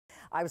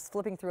I was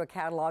flipping through a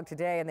catalog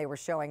today and they were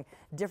showing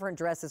different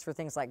dresses for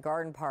things like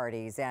garden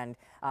parties and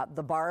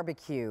the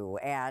barbecue,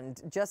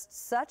 and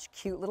just such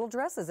cute little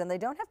dresses. And they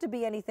don't have to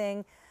be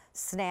anything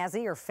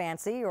snazzy or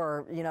fancy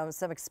or, you know,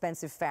 some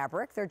expensive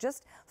fabric. They're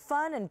just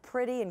fun and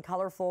pretty and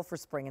colorful for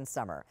spring and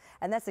summer.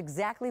 And that's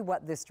exactly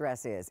what this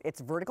dress is.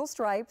 It's vertical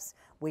stripes.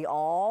 We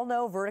all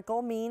know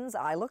vertical means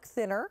I look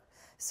thinner.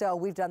 So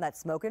we've done that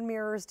smoke and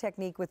mirrors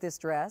technique with this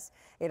dress.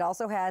 It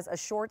also has a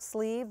short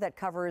sleeve that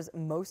covers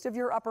most of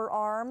your upper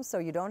arm, so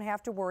you don't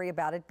have to worry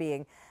about it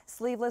being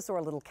sleeveless or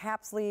a little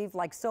cap sleeve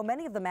like so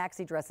many of the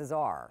maxi dresses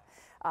are.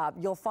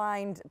 You'll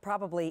find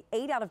probably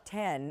 8 out of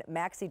 10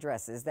 maxi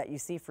dresses that you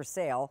see for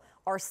sale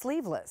are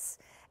sleeveless.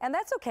 And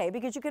that's okay,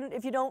 because you can,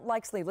 if you don't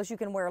like sleeveless, you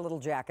can wear a little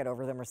jacket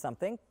over them or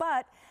something.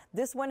 But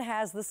this one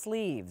has the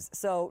sleeves,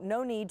 so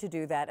no need to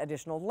do that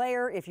additional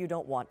layer if you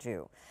don't want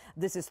to.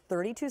 This is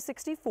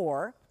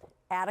 $32.64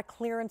 at a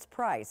clearance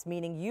price,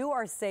 meaning you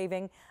are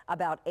saving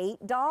about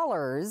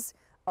 $8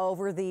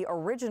 over the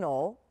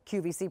original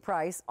QVC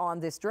price on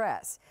this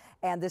dress.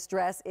 And this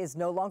dress is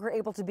no longer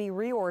able to be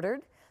reordered.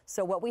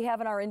 So what we have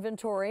in our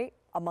inventory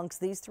amongst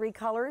these 3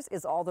 colors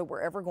is all that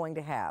we're ever going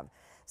to have.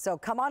 So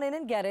come on in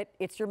and get it.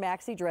 It's your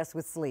maxi dress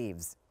with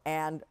sleeves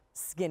and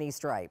skinny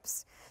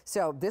stripes.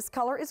 So this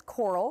color is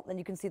coral, and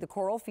you can see the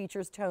coral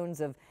features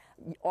tones of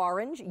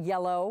orange,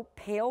 yellow,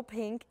 pale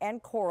pink,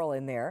 and coral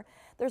in there.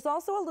 There's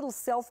also a little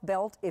self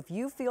belt. If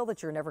you feel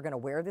that you're never going to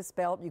wear this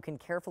belt, you can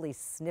carefully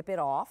snip it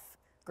off.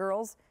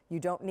 Girls, you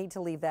don't need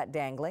to leave that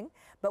dangling,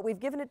 but we've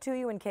given it to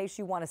you in case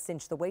you want to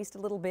cinch the waist a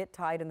little bit,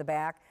 tie it in the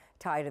back,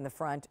 tie it in the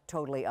front,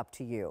 totally up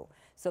to you.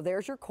 So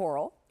there's your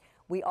coral.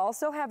 We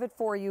also have it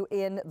for you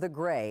in the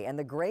gray, and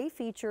the gray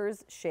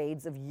features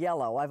shades of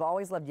yellow. I've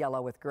always loved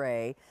yellow with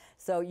gray.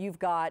 So you've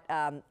got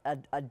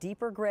a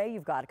deeper gray,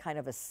 you've got kind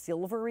of a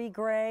silvery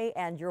gray,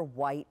 and your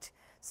white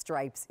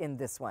stripes in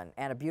this one,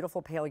 and a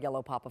beautiful pale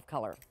yellow pop of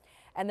color.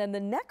 And then the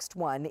next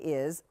one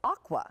is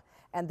aqua.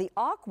 And the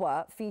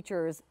aqua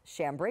features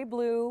chambray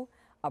blue,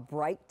 a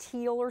bright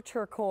teal or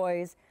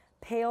turquoise,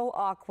 pale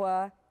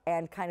aqua,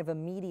 and kind of a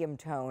medium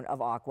tone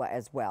of aqua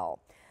as well.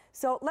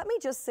 So let me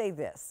just say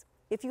this.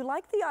 If you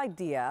like the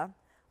idea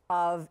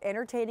of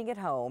entertaining at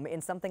home in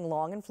something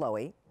long and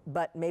flowy,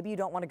 but maybe you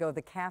don't want to go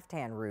the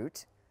caftan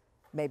route,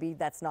 maybe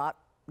that's not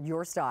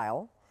your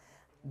style,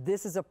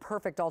 this is a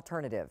perfect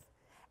alternative.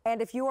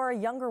 And if you are a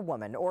younger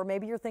woman, or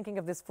maybe you're thinking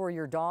of this for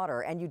your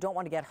daughter and you don't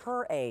want to get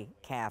her a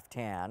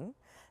caftan,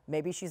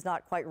 maybe she's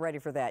not quite ready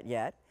for that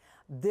yet,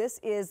 this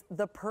is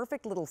the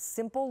perfect little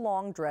simple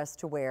long dress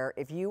to wear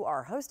if you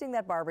are hosting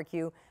that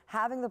barbecue,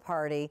 having the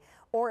party,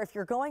 or if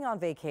you're going on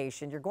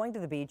vacation, you're going to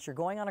the beach, you're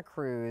going on a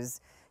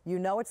cruise, you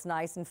know it's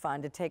nice and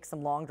fun to take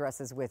some long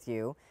dresses with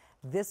you.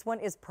 This one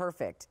is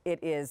perfect. It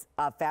is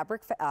a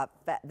fabric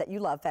that you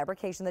love,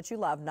 fabrication that you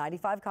love,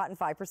 95 cotton,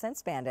 5%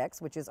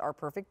 spandex, which is our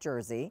perfect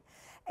jersey.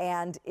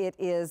 And it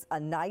is a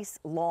nice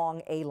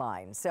long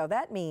A-line. So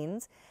that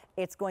means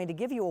it's going to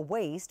give you a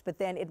waist, but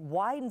then it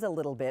widens a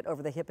little bit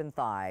over the hip and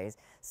thighs,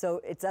 so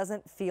it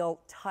doesn't feel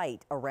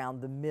tight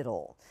around the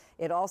middle.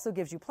 It also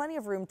gives you plenty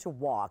of room to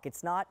walk.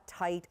 It's not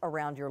tight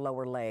around your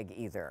lower leg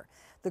either.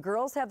 The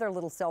girls have their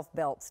little self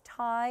belts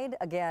tied.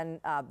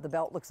 Again, the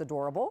belt looks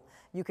adorable.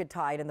 You could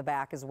tie it in the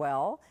back as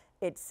well.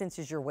 It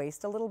cinches your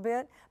waist a little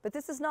bit, but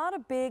this is not a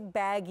big,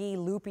 baggy,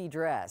 loopy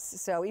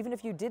dress. So even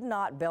if you did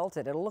not belt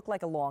it, it'll look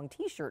like a long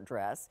t-shirt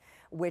dress,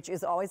 which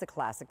is always a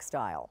classic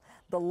style.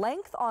 The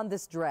length on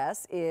this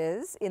dress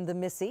is, in the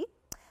Missy,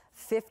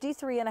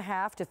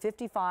 53.5 to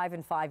 55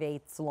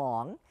 5/8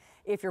 long.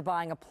 If you're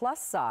buying a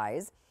plus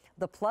size,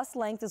 the plus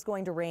length is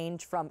going to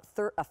range from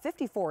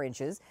 54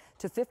 inches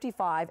to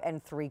 55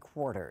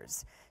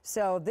 3/4.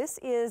 So this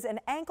is an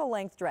ankle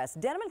length dress.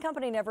 Denim &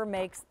 Company never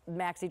makes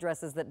maxi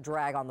dresses that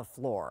drag on the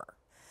floor.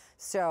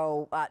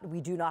 So we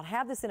do not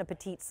have this in a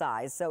petite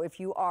size. So if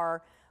you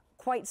are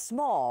quite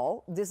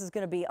small, this is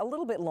going to be a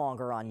little bit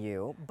longer on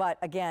you. But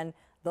again,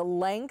 the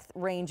length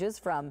ranges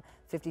from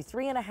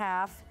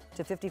 53.5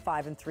 to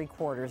 55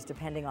 3/4,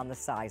 depending on the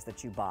size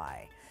that you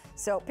buy.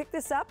 So pick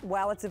this up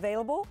while it's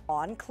available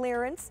on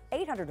clearance.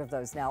 800 of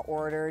those now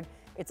ordered.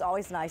 It's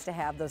always nice to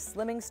have those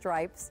slimming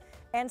stripes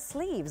and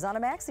sleeves on a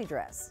maxi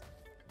dress.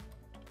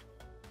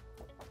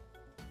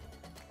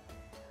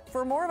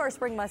 For more of our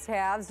spring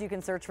must-haves, you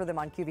can search for them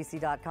on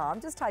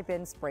QVC.com. Just type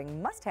in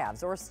spring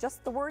must-haves or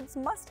just the words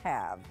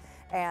must-have.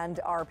 And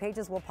our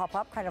pages will pop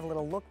up, kind of a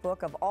little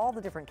lookbook of all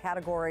the different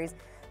categories.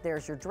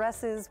 There's your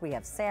dresses, we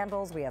have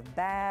sandals, we have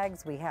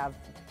bags, we have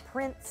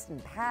prints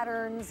and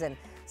patterns, and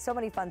so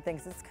many fun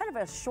things. It's kind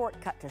of a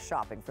shortcut to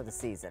shopping for the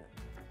season.